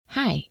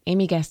Hi,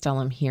 Amy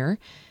Gastelum here.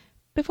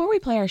 Before we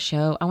play our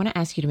show, I want to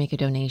ask you to make a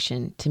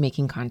donation to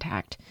Making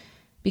Contact.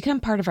 Become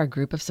part of our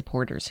group of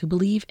supporters who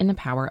believe in the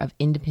power of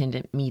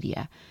independent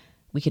media.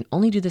 We can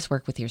only do this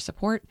work with your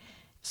support,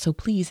 so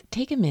please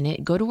take a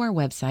minute, go to our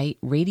website,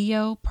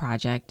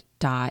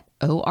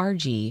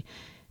 radioproject.org,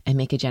 and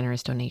make a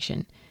generous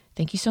donation.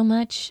 Thank you so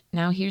much.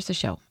 Now here's the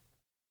show.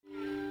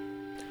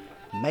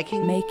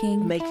 Making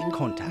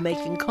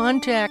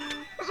contact.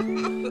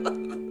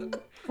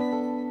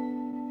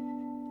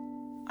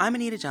 I'm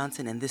Anita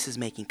Johnson, and this is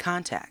Making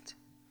Contact.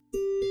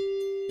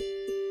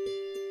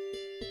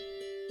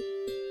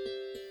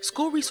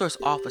 School resource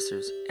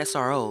officers,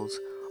 SROs,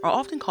 are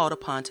often called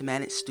upon to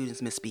manage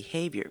students'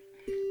 misbehavior,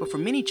 but for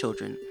many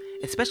children,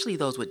 especially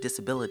those with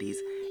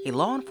disabilities, a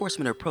law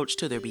enforcement approach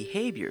to their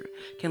behavior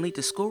can lead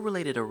to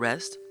school-related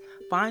arrests,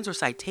 fines or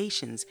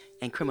citations,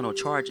 and criminal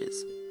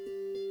charges.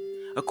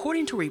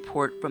 According to a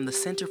report from the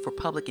Center for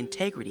Public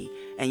Integrity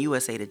and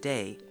USA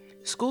Today,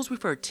 schools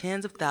refer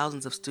tens of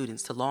thousands of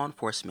students to law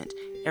enforcement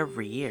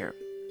every year.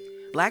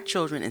 Black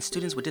children and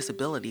students with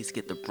disabilities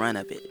get the brunt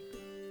of it.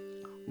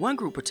 One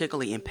group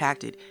particularly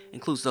impacted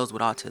includes those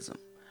with autism.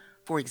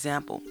 For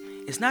example,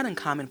 it's not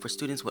uncommon for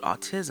students with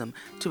autism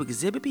to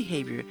exhibit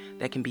behavior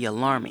that can be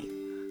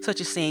alarming,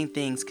 such as saying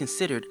things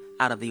considered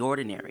out of the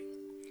ordinary.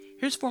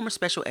 Here's former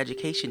special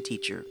education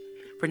teacher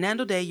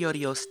Fernando de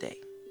Yorioste.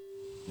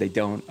 They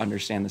don't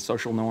understand the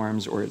social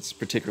norms, or it's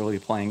particularly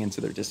playing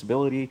into their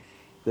disability.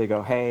 They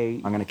go,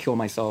 hey, I'm going to kill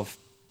myself.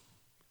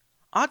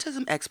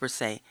 Autism experts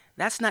say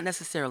that's not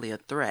necessarily a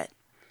threat.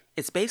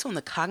 It's based on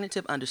the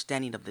cognitive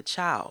understanding of the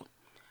child.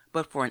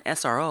 But for an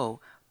SRO,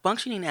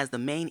 functioning as the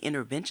main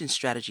intervention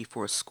strategy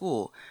for a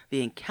school,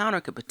 the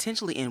encounter could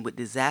potentially end with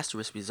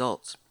disastrous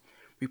results.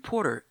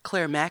 Reporter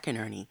Claire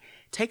McInerney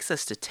takes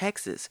us to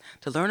Texas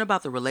to learn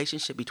about the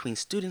relationship between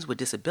students with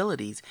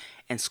disabilities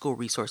and school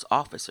resource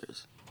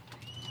officers.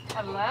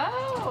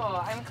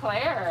 Hello, I'm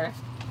Claire.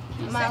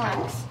 I'm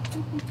Alex.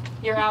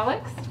 You're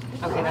Alex?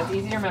 Okay, that's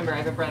easy to remember. I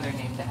have a brother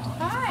named Alex.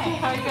 Hi.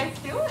 How are you guys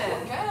doing?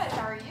 Good.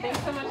 How are you?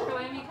 Thanks so much for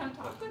letting me come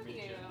talk with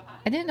you.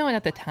 I didn't know it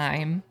at the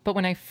time, but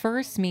when I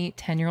first meet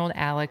 10-year-old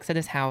Alex at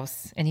his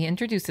house and he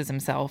introduces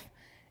himself,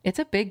 it's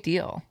a big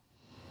deal.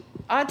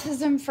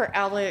 Autism for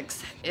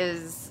Alex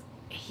is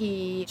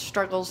he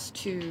struggles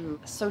to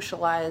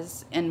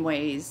socialize in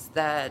ways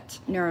that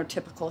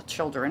neurotypical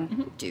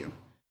children do.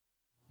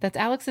 That's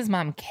Alex's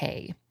mom,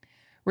 Kay.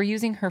 We're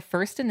using her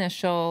first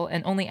initial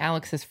and only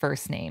Alex's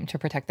first name to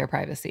protect their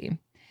privacy.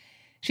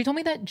 She told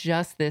me that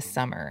just this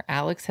summer,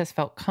 Alex has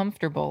felt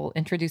comfortable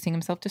introducing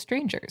himself to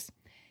strangers,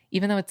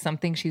 even though it's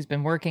something she's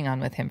been working on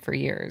with him for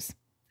years.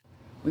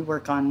 We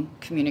work on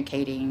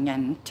communicating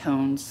and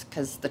tones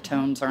because the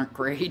tones aren't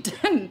great.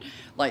 And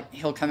like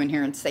he'll come in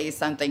here and say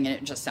something and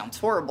it just sounds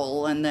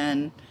horrible. And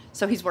then,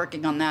 so he's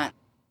working on that.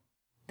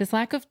 This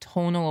lack of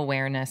tonal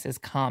awareness is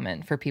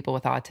common for people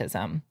with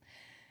autism.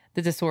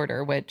 The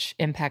disorder, which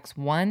impacts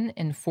 1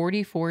 in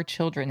 44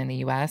 children in the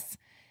U.S.,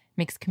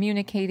 makes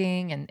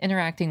communicating and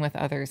interacting with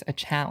others a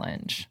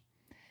challenge.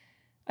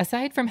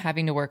 Aside from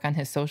having to work on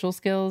his social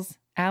skills,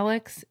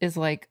 Alex is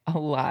like a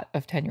lot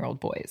of 10-year-old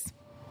boys.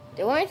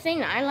 The only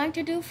thing I like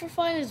to do for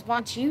fun is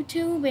watch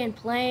YouTube and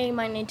play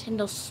my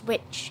Nintendo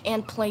Switch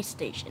and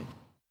PlayStation.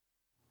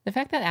 The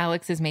fact that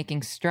Alex is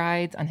making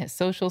strides on his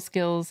social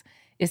skills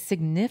is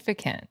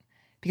significant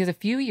because a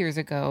few years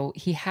ago,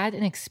 he had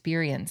an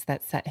experience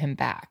that set him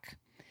back.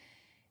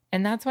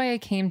 And that's why I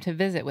came to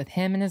visit with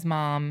him and his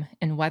mom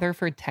in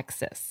Weatherford,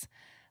 Texas,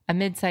 a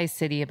mid-sized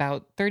city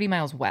about 30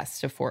 miles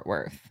west of Fort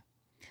Worth.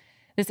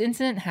 This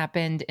incident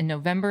happened in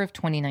November of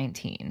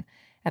 2019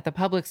 at the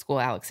public school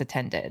Alex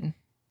attended.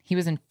 He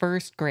was in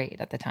first grade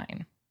at the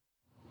time.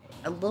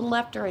 A little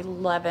after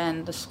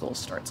 11, the school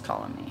starts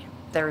calling me.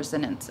 There's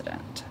an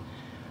incident.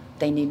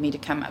 They need me to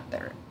come up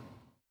there.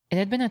 It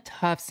had been a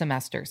tough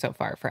semester so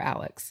far for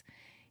Alex.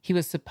 He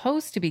was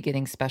supposed to be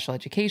getting special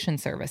education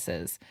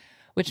services,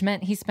 which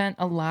meant he spent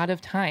a lot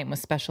of time with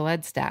special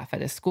ed staff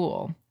at his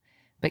school.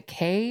 But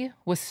Kay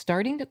was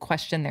starting to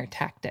question their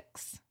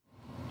tactics.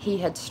 He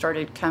had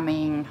started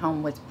coming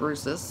home with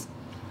bruises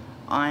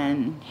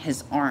on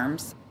his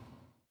arms.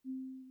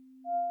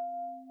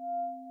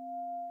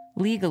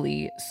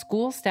 Legally,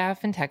 school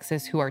staff in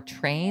Texas who are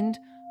trained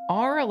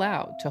are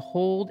allowed to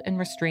hold and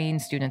restrain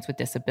students with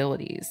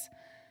disabilities.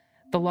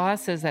 The law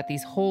says that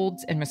these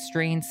holds and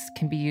restraints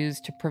can be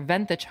used to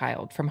prevent the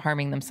child from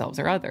harming themselves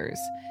or others.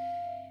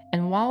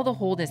 And while the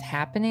hold is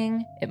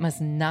happening, it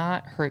must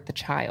not hurt the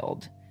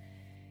child.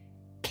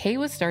 Kay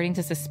was starting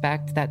to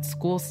suspect that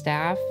school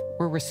staff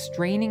were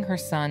restraining her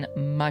son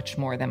much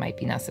more than might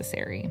be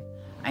necessary.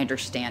 I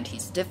understand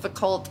he's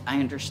difficult. I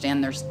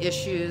understand there's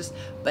issues,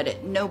 but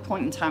at no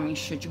point in time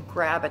should you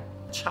grab a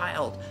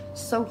child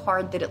so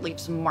hard that it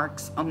leaves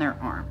marks on their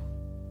arm.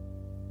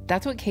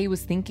 That's what Kay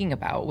was thinking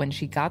about when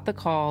she got the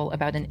call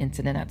about an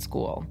incident at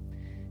school.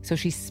 So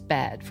she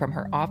sped from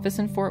her office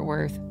in Fort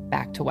Worth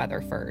back to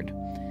Weatherford.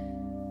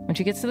 When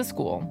she gets to the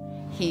school,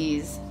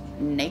 he's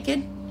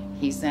naked.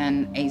 He's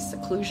in a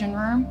seclusion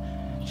room.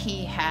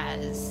 He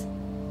has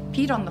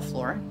peed on the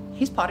floor.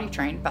 He's potty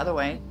trained, by the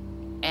way.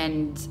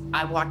 And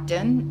I walked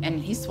in,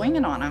 and he's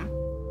swinging on him.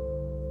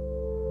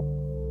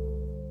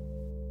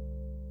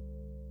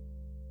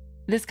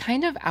 This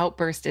kind of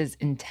outburst is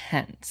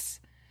intense,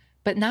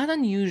 but not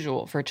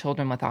unusual for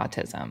children with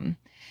autism.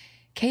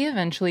 Kay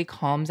eventually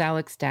calms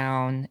Alex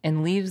down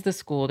and leaves the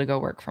school to go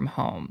work from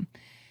home.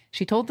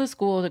 She told the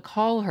school to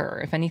call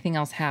her if anything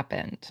else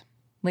happened.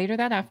 Later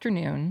that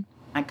afternoon,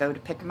 I go to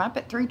pick him up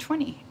at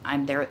 3:20.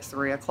 I'm there at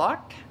 3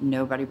 o'clock.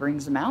 Nobody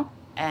brings him out.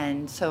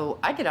 And so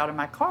I get out of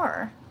my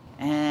car,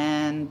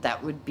 and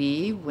that would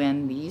be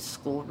when the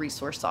school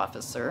resource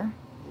officer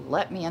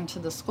let me into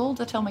the school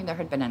to tell me there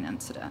had been an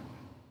incident.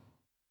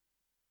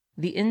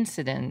 the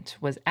incident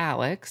was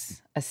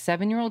Alex, a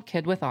 7-year-old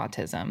kid with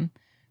autism,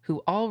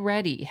 who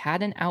already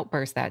had an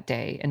outburst that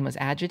day and was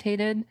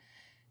agitated,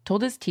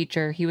 told his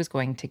teacher he was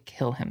going to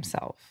kill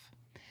himself.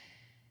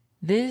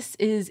 This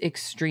is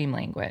extreme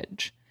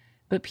language,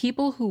 but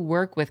people who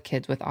work with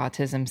kids with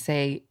autism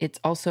say it's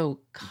also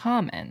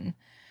common.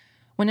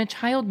 When a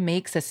child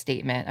makes a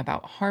statement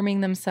about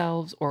harming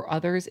themselves or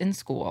others in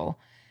school,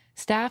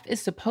 staff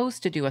is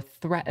supposed to do a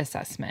threat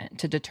assessment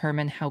to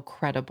determine how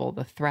credible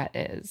the threat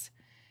is.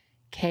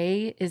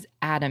 Kay is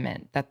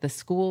adamant that the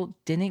school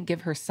didn't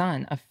give her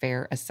son a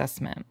fair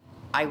assessment.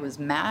 I was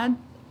mad.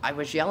 I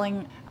was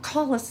yelling,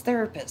 call his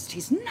therapist.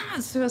 He's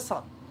not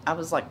suicidal. I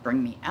was like,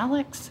 bring me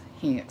Alex.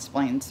 He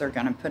explains they're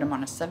going to put him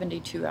on a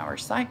 72-hour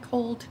psych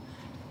hold,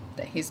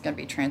 that he's going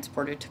to be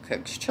transported to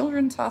Cook's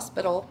Children's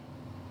Hospital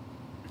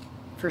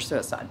for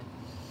suicide.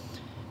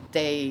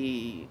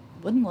 They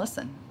wouldn't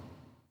listen.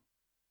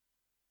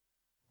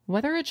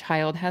 Whether a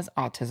child has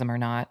autism or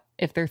not,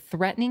 if they're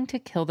threatening to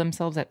kill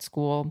themselves at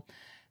school,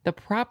 the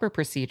proper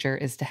procedure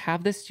is to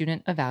have the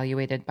student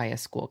evaluated by a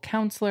school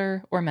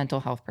counselor or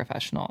mental health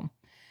professional.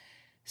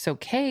 So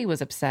Kay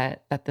was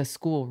upset that the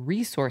school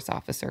resource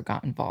officer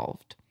got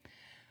involved.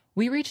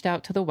 We reached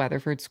out to the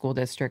Weatherford School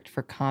District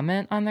for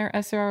comment on their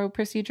SRO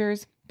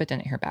procedures, but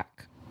didn't hear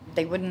back.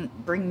 They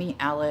wouldn't bring me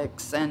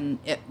Alex, and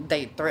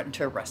they threatened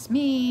to arrest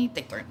me.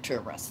 They threatened to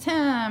arrest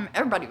him.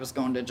 Everybody was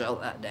going to jail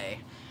that day.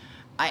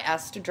 I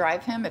asked to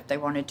drive him if they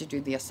wanted to do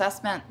the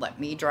assessment, let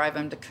me drive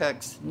him to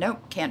Cook's.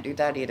 Nope, can't do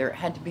that either. It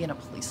had to be in a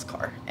police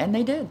car, and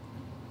they did.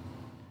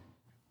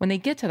 When they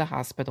get to the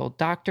hospital,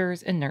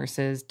 doctors and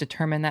nurses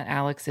determine that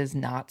Alex is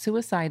not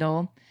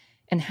suicidal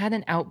and had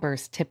an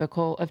outburst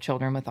typical of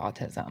children with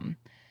autism.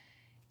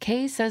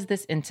 Kay says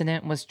this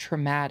incident was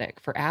traumatic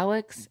for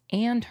Alex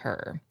and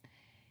her.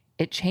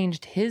 It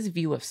changed his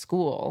view of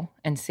school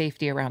and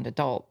safety around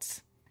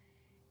adults.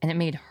 And it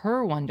made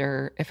her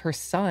wonder if her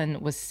son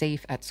was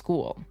safe at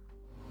school.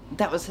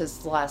 That was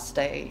his last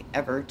day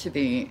ever to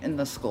be in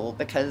the school,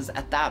 because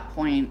at that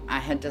point I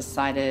had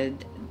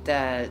decided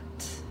that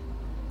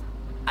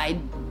I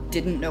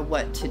didn't know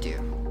what to do.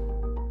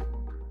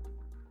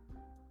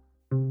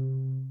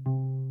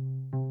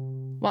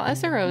 While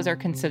SROs are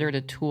considered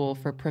a tool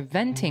for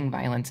preventing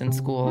violence in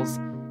schools,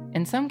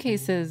 in some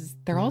cases,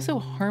 they're also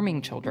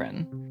harming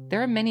children.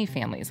 There are many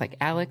families like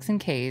Alex and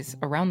Kay's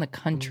around the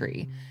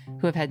country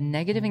who have had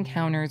negative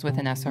encounters with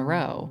an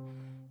SRO,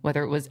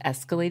 whether it was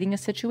escalating a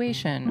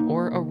situation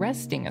or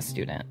arresting a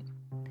student.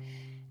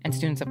 And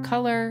students of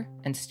color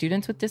and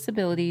students with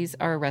disabilities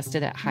are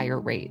arrested at higher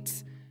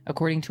rates,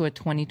 according to a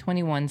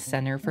 2021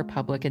 Center for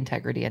Public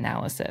Integrity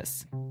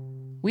analysis.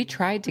 We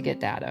tried to get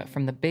data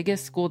from the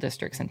biggest school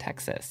districts in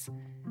Texas,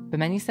 but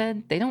many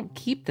said they don't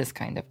keep this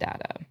kind of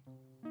data.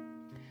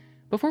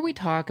 Before we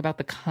talk about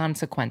the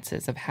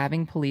consequences of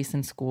having police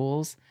in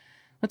schools,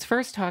 let's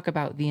first talk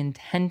about the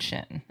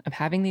intention of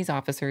having these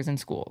officers in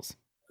schools.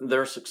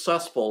 They're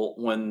successful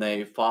when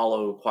they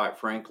follow, quite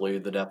frankly,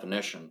 the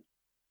definition.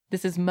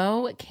 This is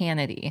Mo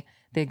Kennedy,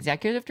 the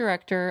executive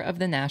director of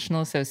the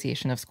National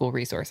Association of School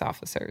Resource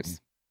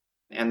Officers.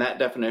 And that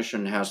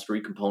definition has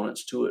 3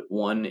 components to it.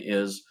 One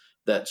is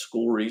that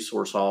school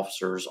resource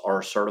officers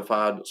are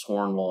certified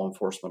sworn law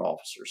enforcement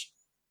officers.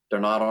 They're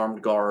not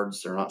armed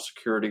guards. They're not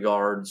security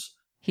guards.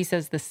 He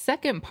says the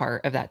second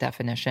part of that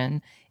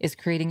definition is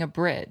creating a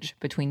bridge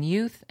between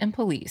youth and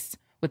police,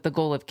 with the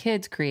goal of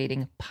kids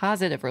creating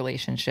positive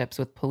relationships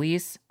with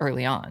police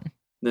early on.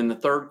 Then the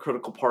third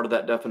critical part of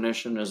that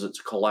definition is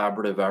it's a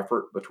collaborative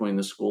effort between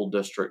the school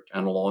district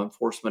and a law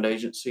enforcement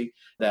agency,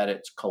 that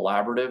it's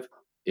collaborative.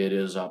 It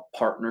is a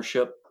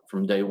partnership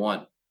from day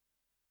one.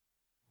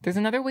 There's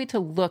another way to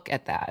look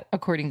at that,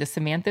 according to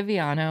Samantha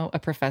Viano, a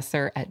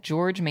professor at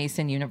George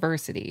Mason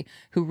University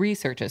who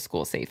researches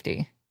school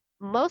safety.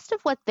 Most of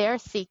what they're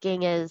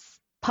seeking is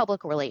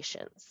public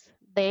relations.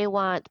 They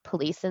want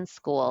police in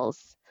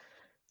schools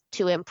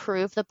to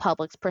improve the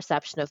public's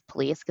perception of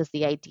police, because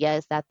the idea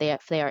is that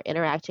if they are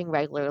interacting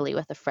regularly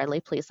with a friendly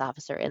police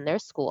officer in their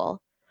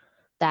school,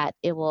 that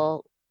it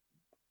will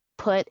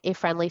put a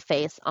friendly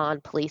face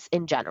on police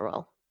in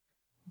general.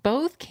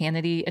 Both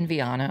Kennedy and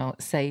Viano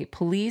say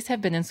police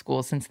have been in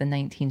schools since the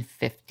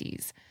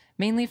 1950s,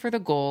 mainly for the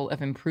goal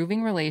of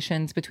improving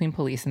relations between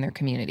police and their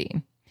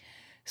community.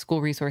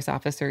 School resource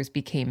officers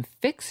became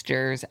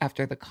fixtures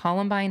after the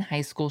Columbine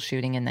High School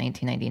shooting in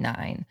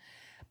 1999.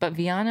 but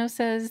Viano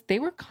says they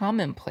were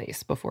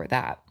commonplace before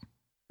that.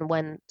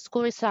 When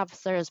school resource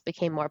officers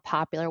became more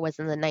popular was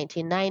in the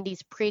 1990s,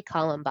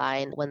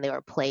 pre-Columbine, when they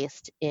were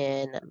placed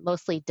in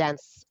mostly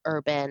dense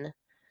urban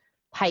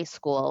high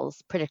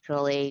schools,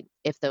 particularly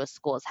if those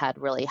schools had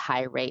really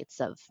high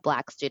rates of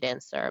Black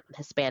students or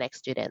Hispanic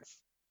students.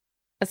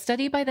 A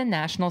study by the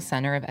National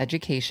Center of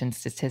Education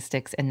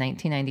Statistics in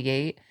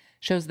 1998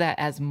 shows that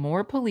as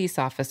more police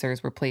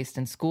officers were placed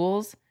in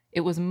schools,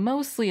 it was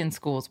mostly in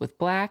schools with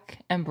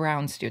Black and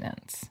brown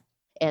students.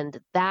 And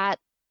that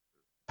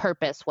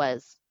purpose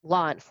was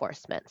law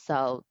enforcement.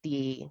 So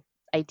the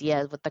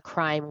idea with the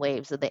crime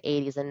waves of the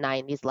 80s and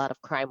 90s, a lot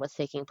of crime was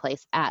taking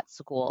place at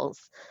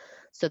schools.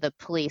 So the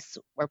police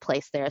were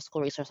placed there as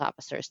school resource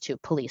officers to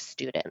police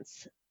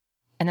students.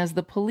 And as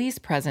the police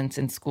presence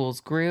in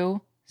schools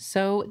grew,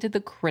 so did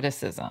the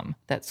criticism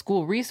that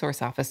school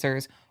resource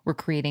officers were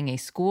creating a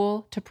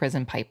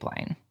school-to-prison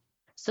pipeline.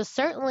 So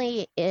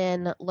certainly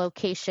in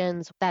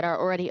locations that are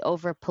already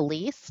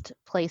over-policed,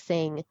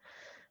 placing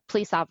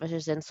police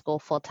officers in school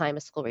full-time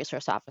as school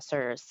resource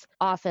officers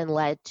often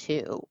led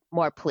to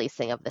more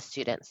policing of the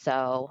students.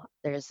 So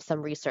there's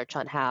some research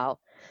on how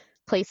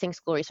placing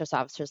school resource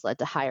officers led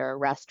to higher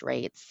arrest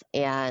rates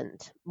and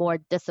more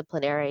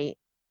disciplinary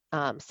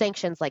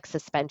sanctions like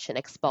suspension,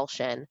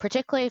 expulsion,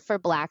 particularly for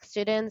Black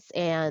students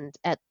and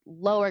at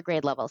lower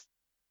grade levels.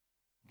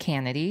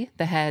 Kennedy,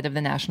 the head of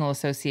the National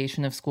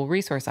Association of School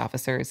Resource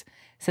Officers,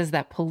 says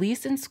that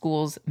police in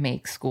schools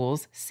make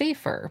schools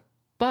safer,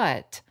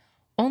 but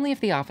only if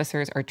the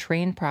officers are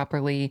trained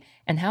properly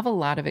and have a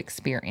lot of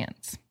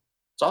experience.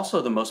 It's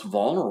also the most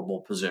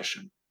vulnerable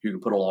position you can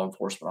put a law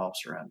enforcement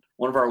officer in.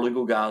 One of our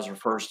legal guys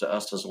refers to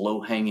us as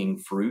low-hanging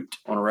fruit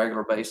on a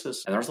regular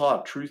basis, and there's a lot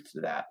of truth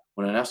to that.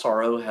 When an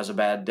SRO has a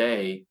bad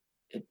day,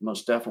 it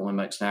most definitely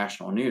makes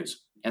national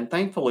news. And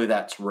thankfully,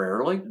 that's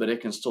rarely, but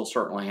it can still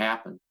certainly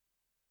happen.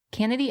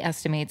 Kennedy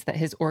estimates that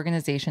his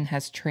organization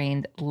has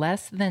trained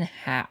less than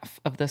half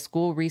of the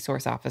school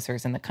resource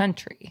officers in the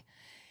country.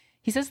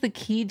 He says the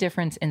key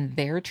difference in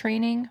their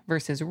training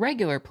versus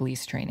regular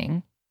police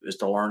training is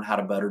to learn how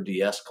to better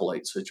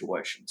de-escalate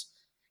situations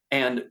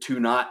and to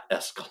not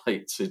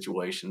escalate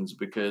situations,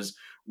 because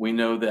we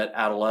know that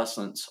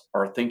adolescents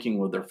are thinking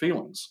with their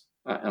feelings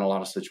in a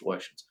lot of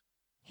situations.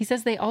 He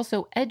says they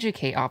also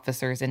educate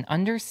officers in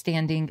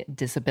understanding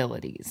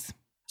disabilities.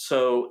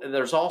 So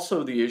there's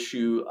also the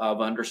issue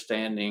of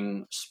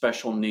understanding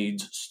special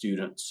needs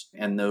students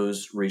and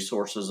those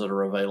resources that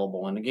are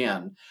available. And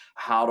again,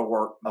 how to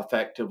work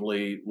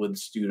effectively with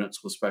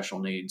students with special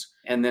needs.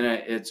 And then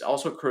it's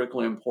also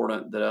critically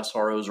important that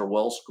SROs are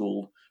well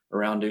schooled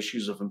around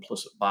issues of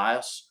implicit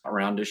bias,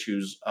 around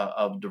issues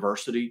of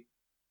diversity.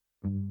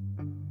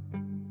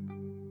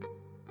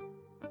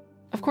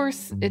 Of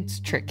course, it's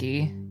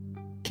tricky.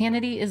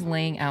 Kennedy is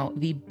laying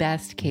out the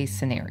best case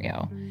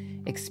scenario.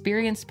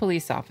 Experienced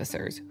police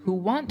officers who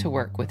want to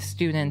work with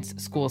students,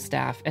 school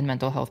staff, and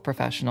mental health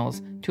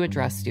professionals to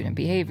address student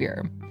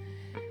behavior.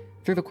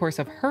 Through the course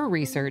of her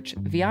research,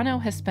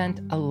 Viano has spent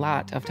a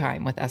lot of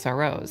time with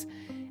SROs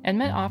and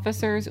met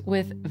officers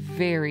with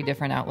very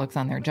different outlooks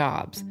on their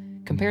jobs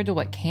compared to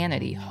what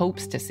Kennedy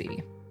hopes to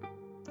see.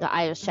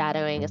 I was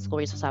shadowing a school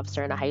resource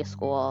officer in a high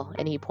school,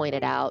 and he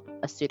pointed out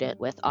a student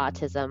with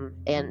autism,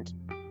 and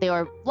they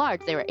were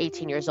large. They were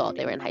 18 years old.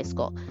 They were in high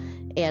school.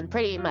 And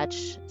pretty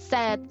much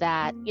said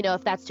that,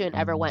 if that student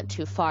ever went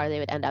too far, they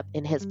would end up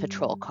in his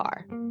patrol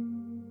car.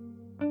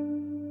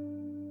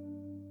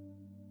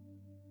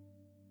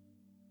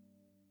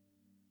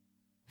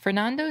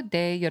 Fernando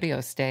de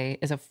Yorioste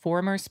is a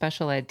former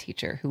special ed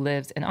teacher who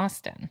lives in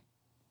Austin.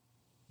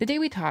 The day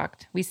we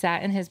talked, we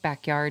sat in his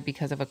backyard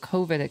because of a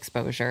COVID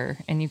exposure,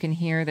 and you can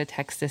hear the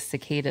Texas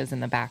cicadas in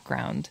the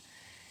background.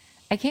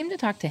 I came to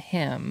talk to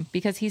him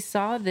because he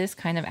saw this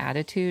kind of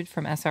attitude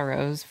from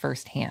SROs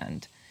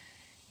firsthand.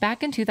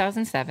 Back in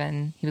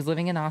 2007, he was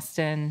living in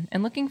Austin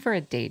and looking for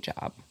a day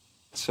job.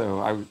 So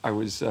I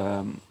was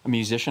a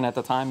musician at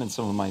the time, and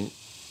some of my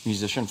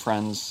musician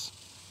friends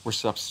were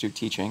substitute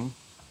teaching.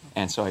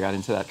 And so I got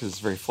into that because it's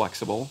very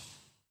flexible.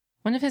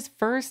 One of his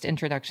first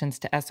introductions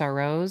to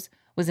SROs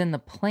was in the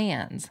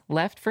plans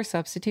left for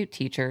substitute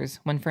teachers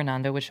when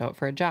Fernando would show up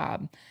for a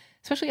job,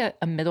 especially at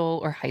a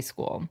middle or high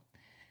school.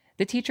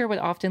 The teacher would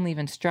often leave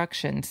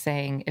instructions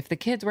saying, if the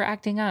kids were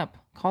acting up,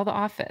 call the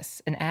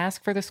office and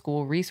ask for the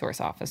school resource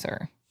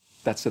officer.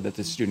 That's so that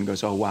the student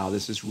goes, oh, wow,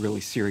 this is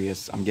really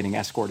serious. I'm getting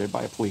escorted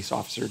by a police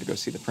officer to go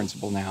see the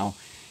principal now.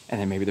 And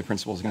then maybe the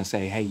principal is going to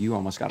say, hey, you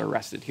almost got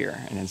arrested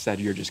here. And instead,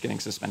 you're just getting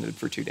suspended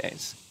for 2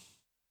 days.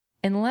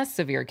 In less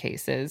severe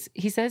cases,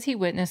 he says he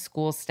witnessed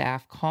school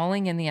staff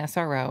calling in the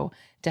SRO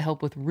to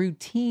help with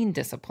routine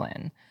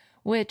discipline,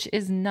 which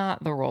is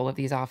not the role of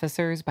these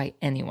officers by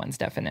anyone's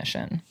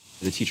definition.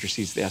 The teacher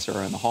sees the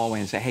SRO in the hallway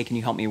and says, hey, can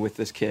you help me with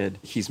this kid?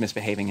 He's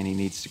misbehaving and he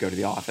needs to go to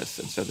the office.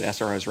 And so the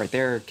SRO is right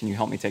there. Can you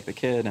help me take the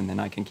kid? And then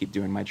I can keep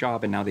doing my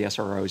job. And now the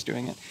SRO is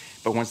doing it.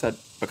 But once that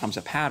becomes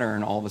a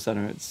pattern, all of a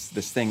sudden it's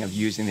this thing of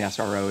using the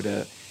SRO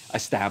to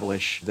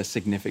establish the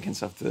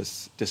significance of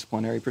this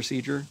disciplinary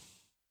procedure.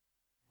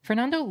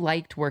 Fernando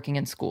liked working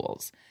in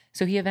schools,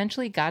 so he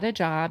eventually got a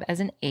job as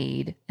an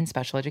aide in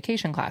special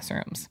education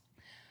classrooms.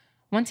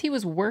 Once he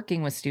was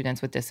working with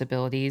students with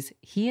disabilities,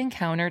 he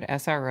encountered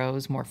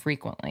SROs more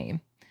frequently.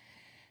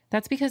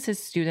 That's because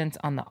his students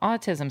on the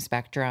autism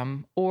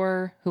spectrum,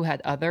 or who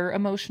had other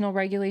emotional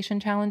regulation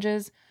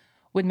challenges,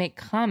 would make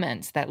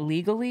comments that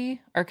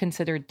legally are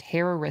considered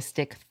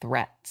terroristic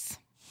threats.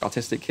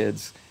 Autistic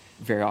kids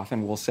very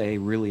often will say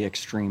really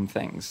extreme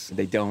things.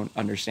 They don't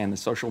understand the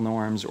social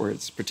norms, or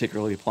it's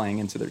particularly playing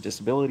into their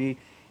disability.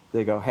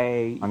 They go,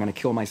 hey, I'm going to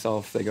kill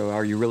myself. They go,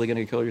 are you really going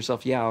to kill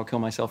yourself? Yeah, I'll kill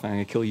myself, and I'm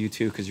going to kill you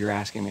too because you're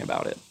asking me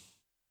about it.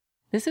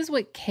 This is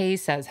what Kay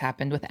says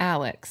happened with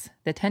Alex,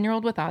 the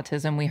 10-year-old with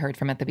autism we heard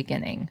from at the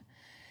beginning.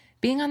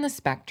 Being on the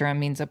spectrum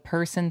means a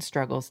person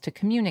struggles to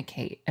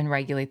communicate and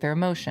regulate their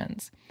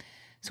emotions.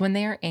 So when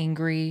they are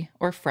angry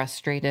or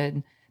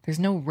frustrated, there's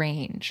no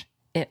range.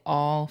 It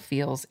all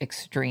feels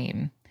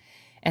extreme.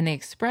 And they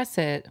express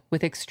it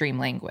with extreme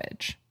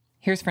language.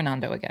 Here's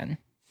Fernando again.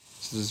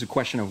 So there's a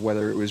question of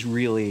whether it was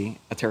really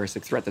a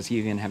terroristic threat. Does he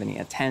even have any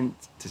intent?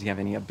 Does he have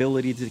any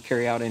ability to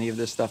carry out any of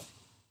this stuff?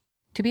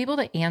 To be able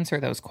to answer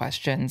those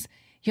questions,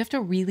 you have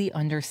to really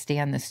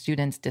understand the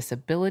student's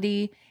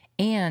disability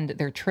and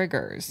their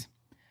triggers.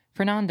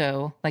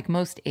 Fernando, like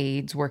most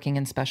aides working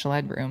in special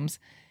ed rooms,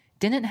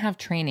 didn't have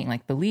training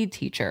like the lead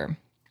teacher.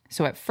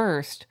 So at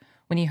first,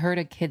 when he heard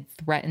a kid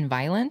threaten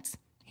violence,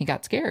 he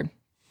got scared.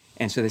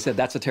 And so they said,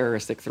 that's a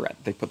terroristic threat.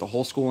 They put the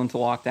whole school into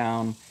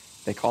lockdown.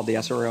 They called the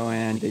SRO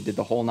in. They did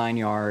the whole 9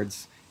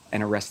 yards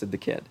and arrested the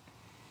kid.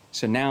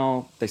 So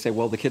now they say,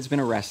 well, the kid's been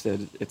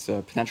arrested. It's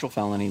a potential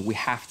felony. We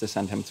have to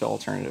send him to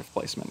alternative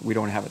placement. We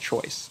don't have a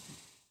choice.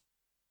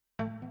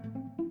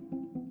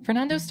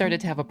 Fernando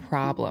started to have a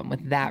problem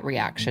with that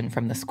reaction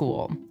from the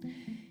school.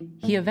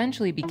 He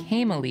eventually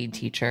became a lead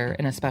teacher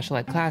in a special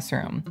ed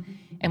classroom.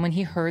 And when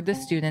he heard the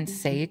students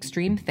say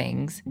extreme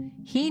things,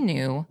 he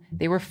knew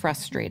they were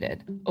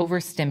frustrated,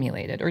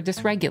 overstimulated, or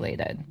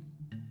dysregulated.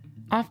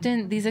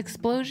 Often, these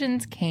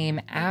explosions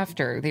came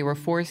after they were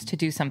forced to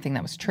do something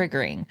that was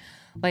triggering,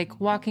 like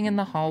walking in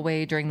the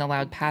hallway during the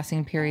loud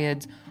passing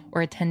periods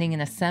or attending an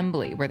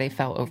assembly where they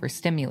felt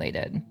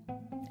overstimulated.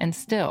 And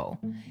still,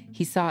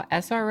 he saw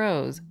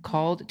SROs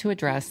called to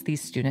address these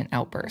student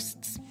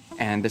outbursts.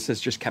 And this has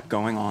just kept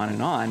going on,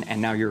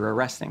 and now you're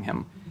arresting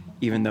him,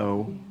 even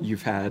though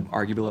you've had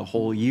arguably a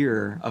whole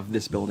year of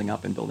this building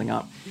up and building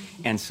up.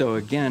 And so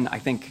again, I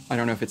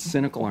don't know if it's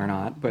cynical or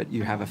not, but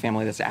you have a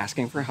family that's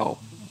asking for help.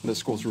 The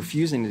school's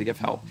refusing to give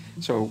help.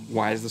 So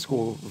why is the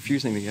school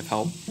refusing to give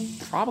help?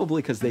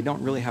 Probably because they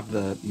don't really have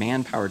the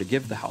manpower to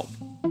give the help.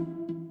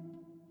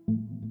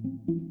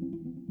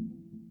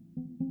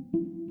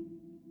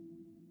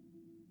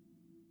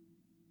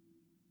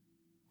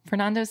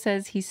 Fernando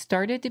says he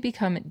started to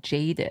become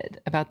jaded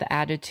about the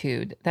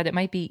attitude that it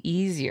might be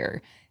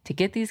easier to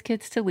get these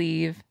kids to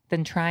leave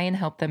than try and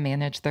help them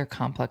manage their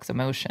complex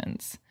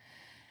emotions.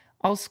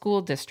 All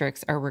school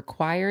districts are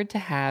required to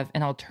have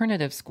an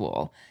alternative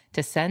school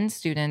to send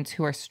students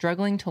who are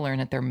struggling to learn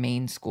at their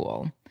main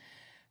school.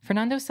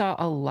 Fernando saw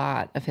a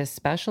lot of his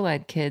special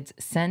ed kids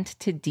sent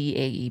to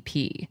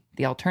DAEP,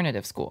 the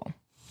alternative school.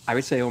 I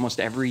would say almost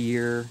every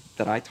year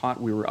that I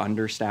taught, we were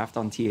understaffed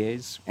on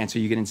TAs. And so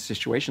you get into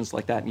situations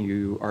like that, and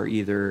you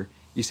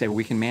say, well,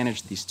 we can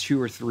manage these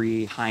 2 or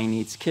 3 high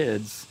needs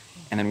kids,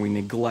 and then we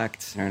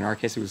neglect, in our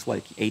case, it was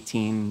like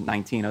 18,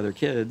 19 other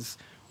kids.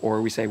 Or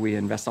we say we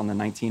invest on the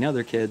 19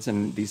 other kids,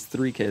 and these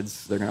 3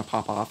 kids, they're going to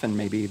pop off, and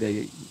maybe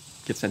they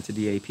get sent to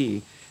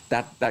DAP.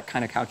 That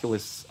kind of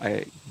calculus,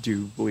 I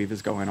do believe,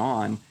 is going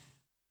on.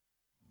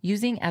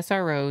 Using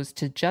SROs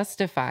to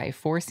justify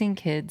forcing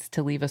kids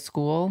to leave a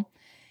school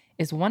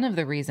is one of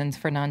the reasons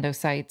Fernando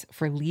cites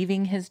for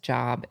leaving his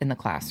job in the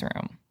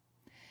classroom.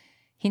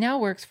 He now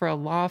works for a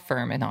law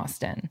firm in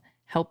Austin,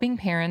 helping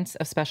parents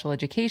of special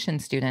education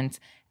students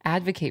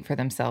advocate for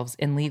themselves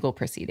in legal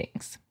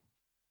proceedings.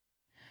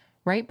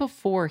 Right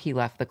before he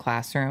left the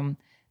classroom,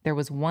 there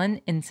was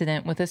one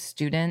incident with a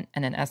student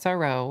and an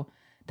SRO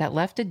that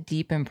left a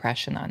deep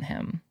impression on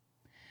him.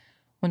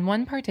 When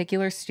one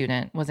particular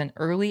student was in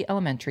early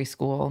elementary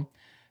school,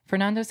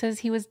 Fernando says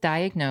he was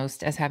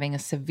diagnosed as having a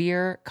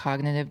severe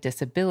cognitive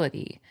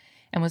disability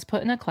and was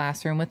put in a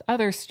classroom with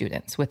other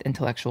students with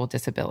intellectual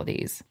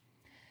disabilities.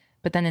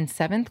 But then in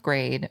 7th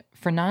grade,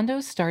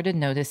 Fernando started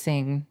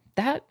noticing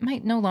that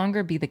might no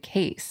longer be the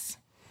case.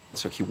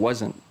 So he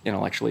wasn't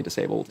intellectually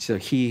disabled. So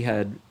he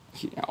had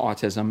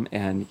autism,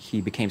 and he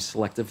became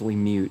selectively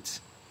mute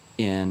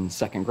in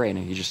 2nd grade,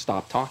 and he just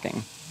stopped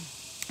talking.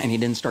 And he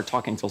didn't start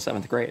talking until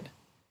 7th grade.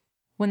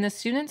 When the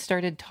student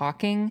started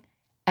talking,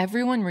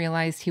 everyone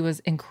realized he was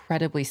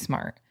incredibly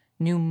smart,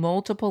 knew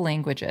multiple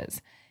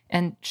languages,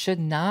 and should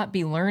not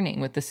be learning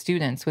with the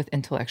students with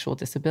intellectual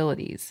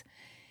disabilities.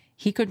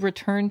 He could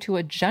return to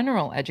a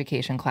general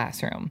education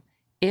classroom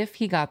if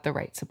he got the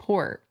right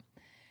support.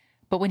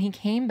 But when he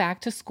came back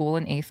to school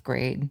in 8th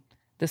grade,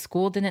 the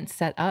school didn't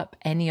set up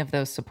any of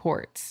those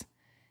supports.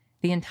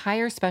 The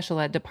entire special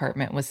ed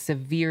department was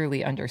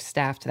severely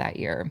understaffed that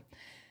year.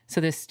 So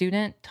this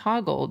student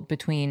toggled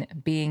between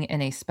being in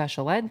a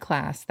special ed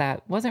class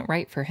that wasn't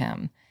right for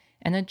him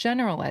and a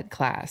general ed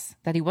class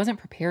that he wasn't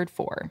prepared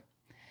for.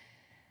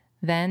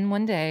 Then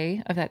one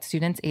day of that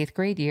student's 8th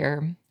grade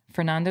year,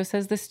 Fernando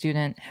says the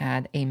student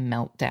had a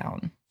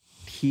meltdown.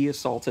 He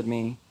assaulted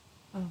me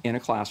in a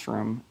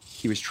classroom.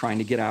 He was trying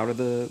to get out of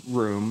the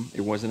room.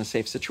 It wasn't a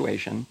safe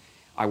situation.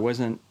 I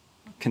wasn't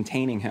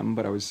containing him,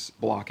 but I was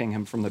blocking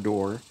him from the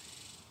door.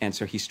 And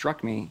so he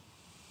struck me,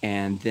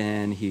 and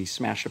then he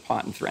smashed a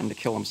pot and threatened to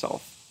kill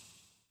himself.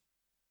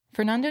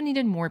 Fernando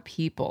needed more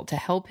people to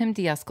help him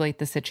de-escalate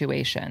the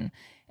situation,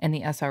 and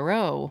the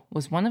SRO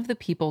was one of the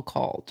people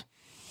called.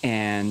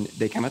 And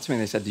they came up to me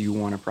and they said, "Do you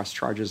want to press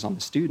charges on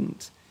the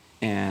student?"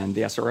 And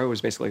the SRO was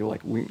basically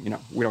like, we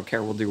don't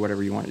care. We'll do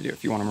whatever you want to do.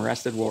 If you want him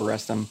arrested, we'll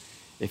arrest him.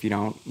 If you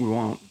don't, we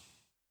won't.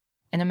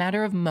 In a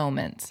matter of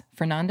moments,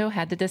 Fernando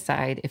had to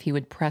decide if he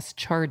would press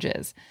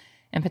charges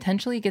and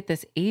potentially get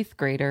this 8th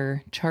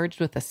grader charged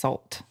with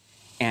assault.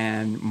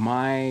 And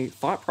my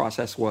thought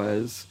process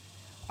was,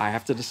 I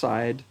have to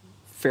decide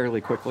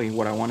fairly quickly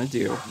what I want to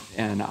do.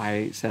 And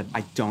I said,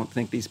 I don't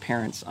think these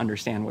parents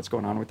understand what's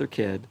going on with their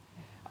kid.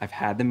 I've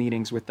had the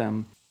meetings with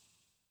them.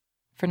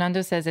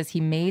 Fernando says as he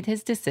made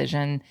his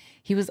decision,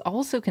 he was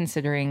also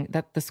considering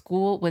that the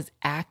school was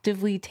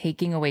actively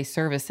taking away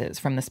services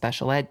from the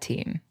special ed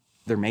team.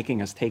 They're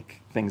making us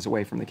take things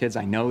away from the kids.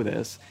 I know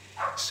this.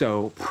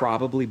 So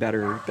probably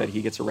better that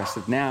he gets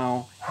arrested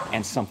now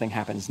and something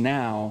happens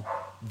now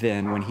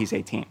than when he's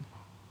 18.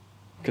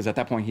 Because at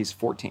that point, he's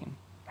 14.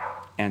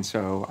 And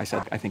so I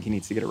said, I think he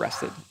needs to get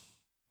arrested.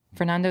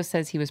 Fernando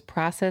says he was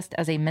processed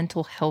as a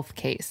mental health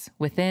case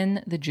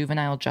within the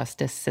juvenile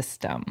justice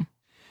system.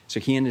 So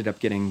he ended up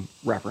getting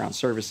wraparound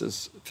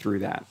services through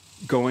that.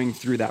 Going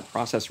through that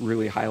process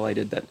really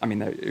highlighted that,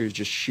 it was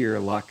just sheer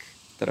luck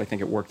that I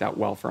think it worked out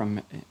well for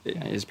him.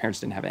 His parents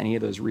didn't have any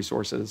of those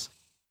resources.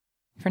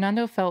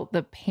 Fernando felt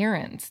the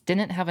parents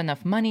didn't have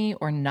enough money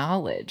or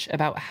knowledge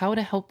about how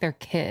to help their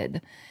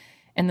kid,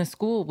 and the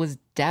school was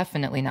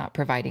definitely not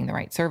providing the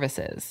right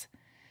services.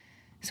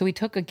 So he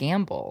took a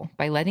gamble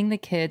by letting the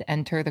kid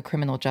enter the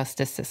criminal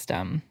justice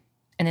system.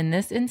 And in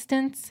this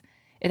instance,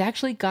 it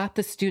actually got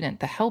the student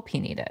the help he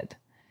needed.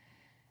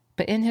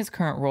 But in his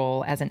current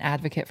role as an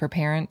advocate for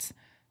parents,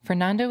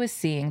 Fernando is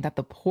seeing that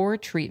the poor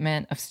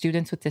treatment of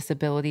students with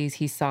disabilities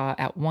he saw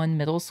at one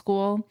middle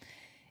school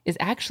is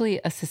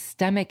actually a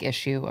systemic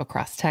issue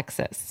across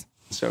Texas.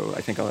 So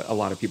I think a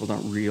lot of people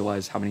don't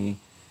realize how many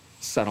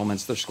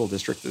settlements their school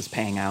district is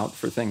paying out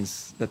for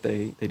things that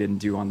they didn't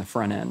do on the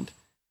front end.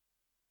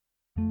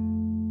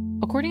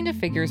 According to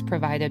figures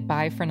provided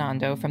by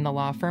Fernando from the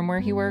law firm where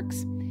he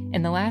works,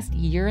 in the last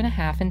year and a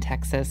half in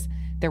Texas,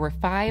 there were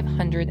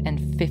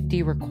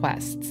 550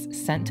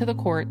 requests sent to the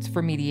courts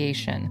for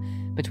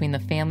mediation between the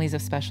families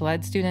of special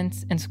ed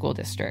students and school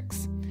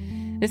districts.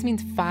 This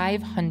means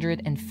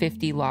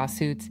 550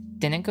 lawsuits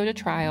didn't go to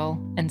trial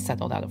and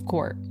settled out of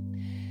court.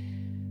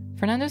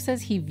 Fernando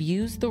says he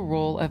views the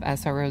role of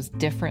SROs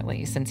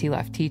differently since he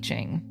left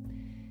teaching.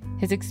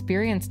 His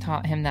experience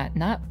taught him that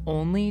not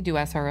only do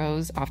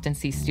SROs often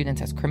see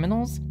students as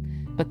criminals,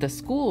 but the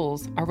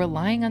schools are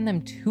relying on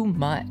them too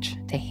much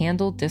to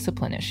handle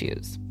discipline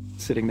issues.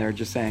 Sitting there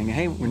just saying,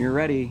 hey, when you're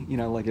ready,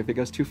 if it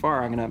goes too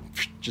far, I'm going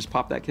to just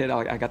pop that kid.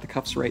 I got the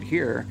cuffs right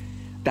here.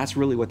 That's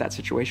really what that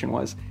situation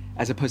was,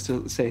 as opposed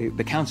to, say,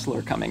 the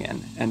counselor coming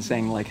in and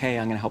saying, hey,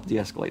 I'm going to help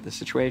de-escalate the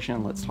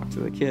situation. Let's talk to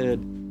the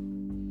kid.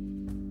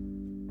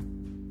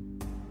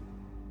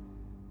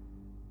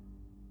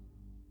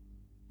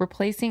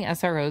 Replacing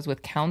SROs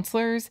with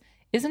counselors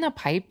isn't a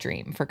pipe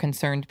dream for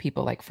concerned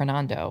people like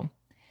Fernando.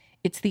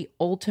 It's the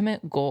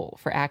ultimate goal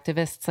for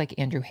activists like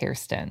Andrew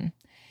Hairston.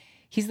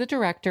 He's the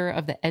director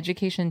of the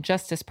Education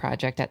Justice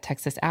Project at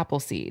Texas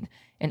Appleseed,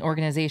 an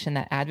organization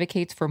that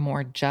advocates for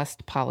more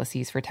just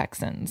policies for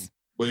Texans.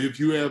 But if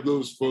you have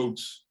those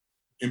folks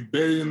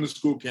embedded in the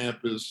school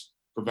campus,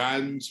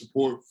 providing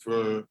support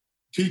for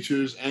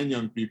teachers and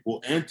young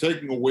people, and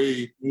taking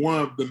away one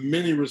of the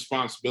many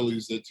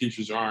responsibilities that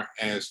teachers are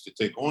asked to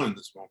take on in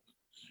this moment,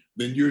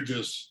 then you're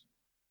just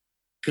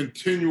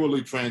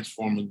continually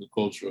transforming the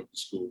culture of the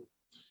school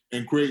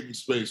and creating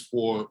space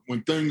for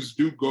when things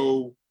do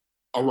go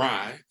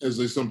awry, as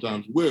they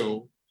sometimes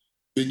will,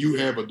 then you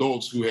have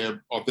adults who have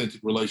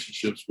authentic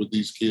relationships with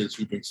these kids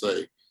who can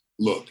say,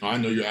 look, I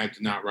know you're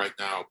acting out right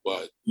now,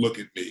 but look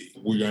at me.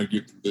 We're going to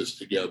get through this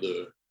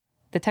together.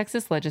 The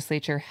Texas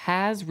legislature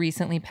has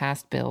recently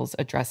passed bills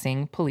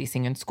addressing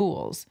policing in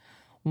schools.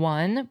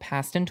 One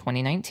passed in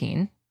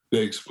 2019.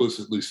 They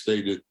explicitly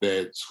stated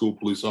that school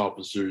police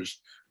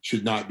officers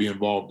should not be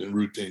involved in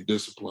routine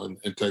discipline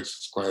in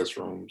Texas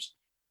classrooms.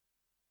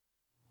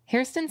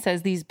 Hairston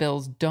says these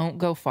bills don't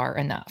go far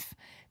enough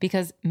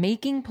because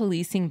making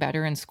policing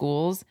better in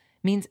schools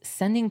means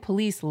sending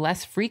police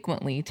less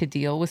frequently to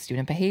deal with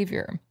student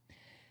behavior.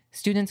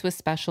 Students with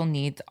special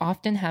needs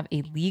often have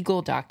a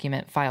legal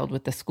document filed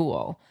with the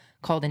school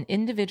called an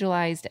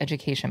Individualized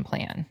Education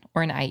Plan,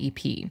 or an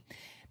IEP,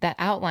 that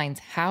outlines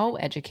how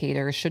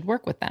educators should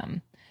work with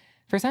them.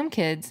 For some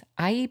kids,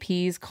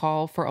 IEPs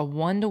call for a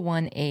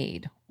one-to-one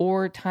aid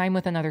or time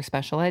with another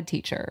special ed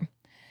teacher.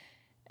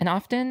 And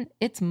often,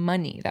 it's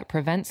money that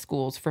prevents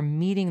schools from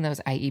meeting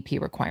those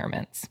IEP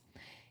requirements.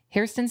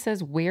 Hairston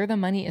says where the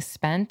money is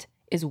spent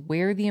is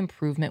where the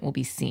improvement will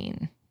be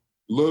seen.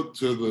 Look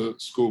to the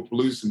school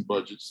policing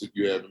budgets that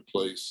you have in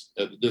place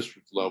at the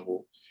district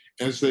level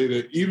and say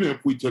that even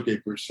if we took a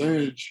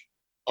percentage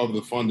of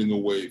the funding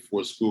away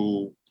for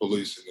school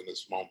policing in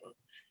this moment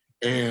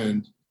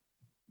and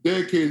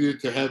dedicated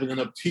to having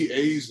enough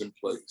TAs in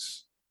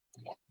place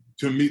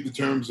to meet the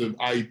terms of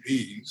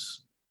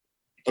IEPs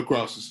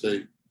across the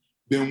state,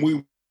 then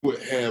we would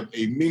have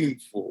a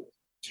meaningful,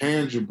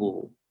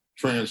 tangible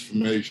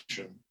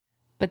transformation.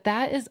 But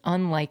that is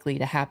unlikely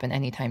to happen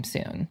anytime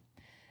soon.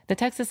 The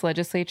Texas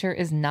legislature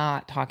is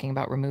not talking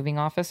about removing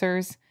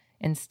officers.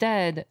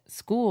 Instead,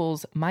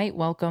 schools might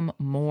welcome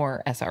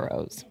more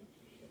SROs.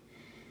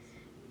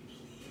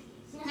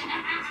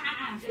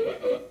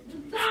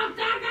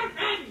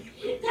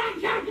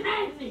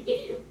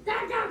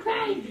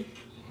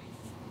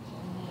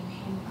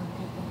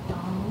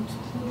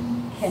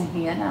 Can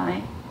he and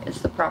I,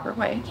 is the proper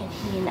way? Can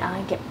he and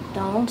I get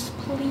McDonald's,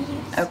 please?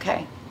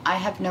 Okay, I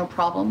have no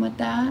problem with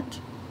that.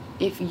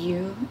 If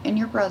you and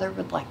your brother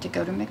would like to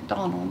go to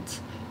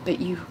McDonald's,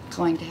 but you're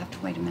going to have to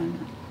wait a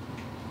minute.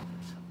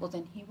 Well,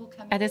 then he will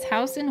come. At his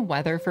house in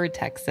Weatherford,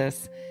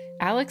 Texas,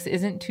 Alex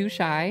isn't too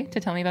shy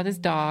to tell me about his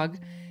dog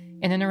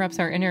and interrupts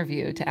our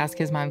interview to ask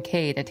his mom,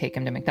 Kay, to take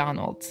him to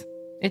McDonald's.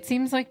 It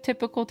seems like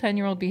typical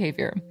 10-year-old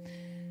behavior.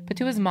 But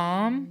to his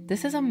mom,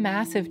 this is a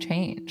massive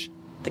change.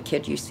 The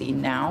kid you see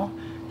now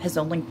has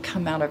only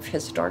come out of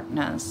his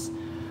darkness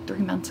 3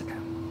 months ago.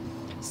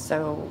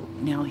 So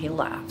now he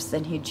laughs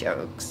and he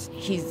jokes.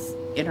 He's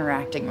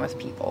interacting with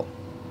people.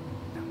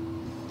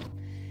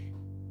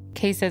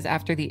 Kay says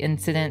after the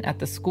incident at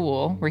the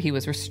school where he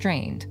was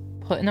restrained,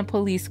 put in a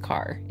police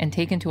car, and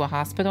taken to a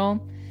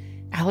hospital,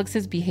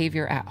 Alex's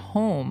behavior at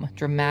home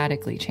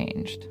dramatically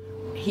changed.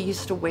 He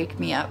used to wake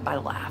me up by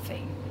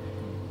laughing,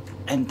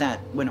 and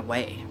that went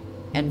away.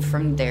 And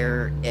from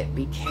there, it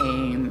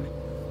became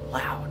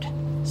loud,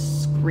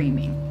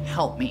 screaming,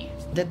 help me,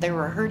 that they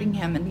were hurting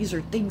him, and these are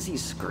things he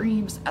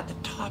screams at the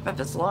top of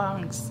his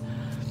lungs.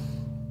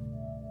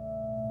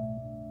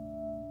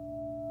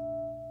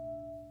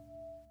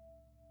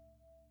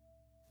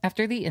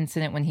 After the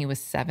incident when he was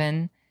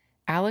 7,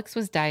 Alex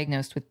was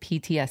diagnosed with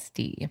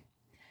PTSD.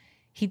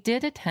 He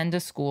did attend a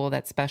school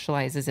that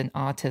specializes in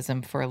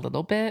autism for a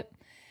little bit,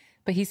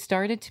 but he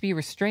started to be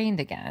restrained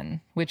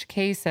again, which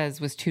Kay says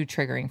was too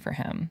triggering for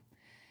him.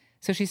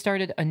 So she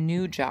started a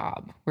new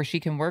job where she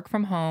can work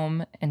from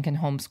home and can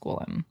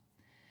homeschool him.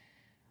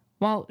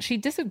 While she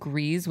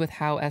disagrees with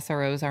how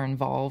SROs are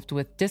involved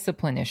with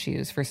discipline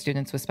issues for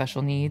students with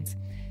special needs,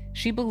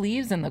 she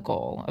believes in the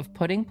goal of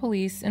putting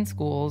police in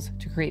schools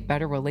to create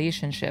better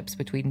relationships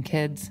between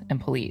kids and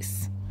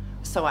police.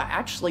 So I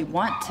actually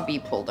want to be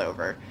pulled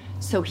over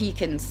so he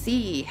can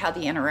see how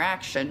the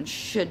interaction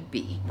should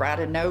be. Write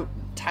a note,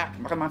 tap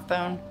on my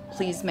phone.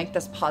 Please make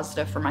this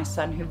positive for my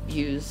son who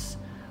views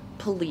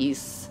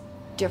police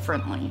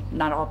differently.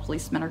 Not all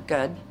policemen are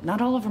good.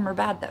 Not all of them are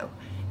bad, though.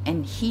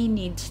 And he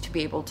needs to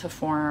be able to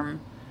form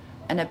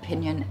an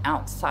opinion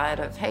outside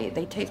of, hey,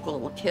 they take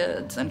little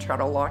kids and try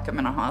to lock them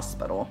in a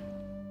hospital.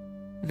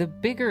 The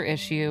bigger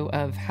issue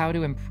of how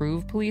to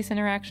improve police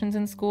interactions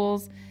in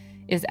schools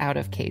is out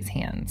of Kay's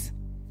hands.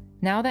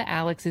 Now that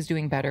Alex is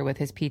doing better with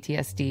his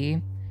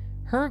PTSD,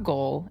 her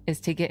goal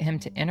is to get him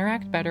to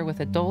interact better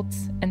with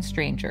adults and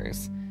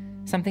strangers,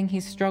 something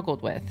he's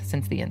struggled with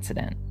since the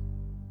incident.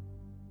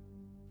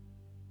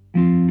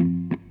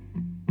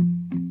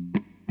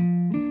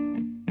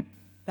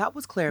 That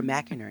was Claire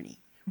McInerney,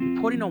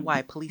 reporting on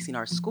why policing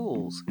our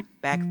schools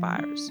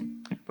backfires,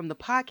 from the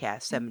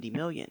podcast 70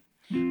 Million.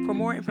 For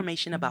more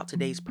information about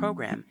today's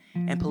program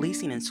and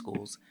policing in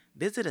schools,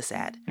 visit us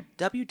at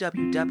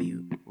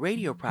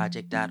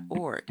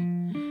www.radioproject.org.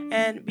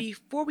 And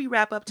before we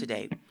wrap up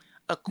today,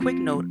 a quick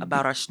note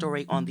about our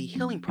story on the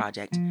Healing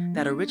Project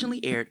that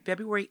originally aired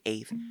February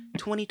 8th,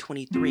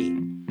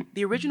 2023.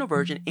 The original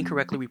version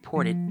incorrectly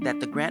reported that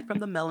the grant from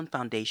the Mellon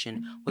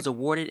Foundation was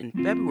awarded in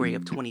February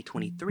of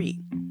 2023.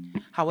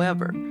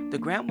 However, the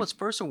grant was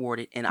first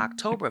awarded in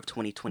October of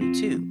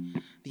 2022.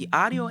 The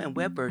audio and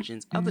web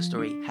versions of the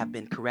story have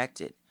been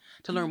corrected.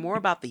 To learn more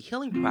about the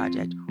Healing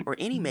Project or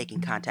any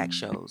Making Contact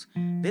shows,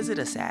 visit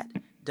us at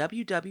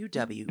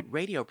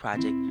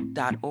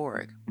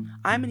www.radioproject.org.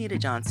 I'm Anita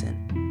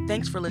Johnson.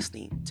 Thanks for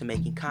listening to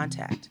Making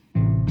Contact.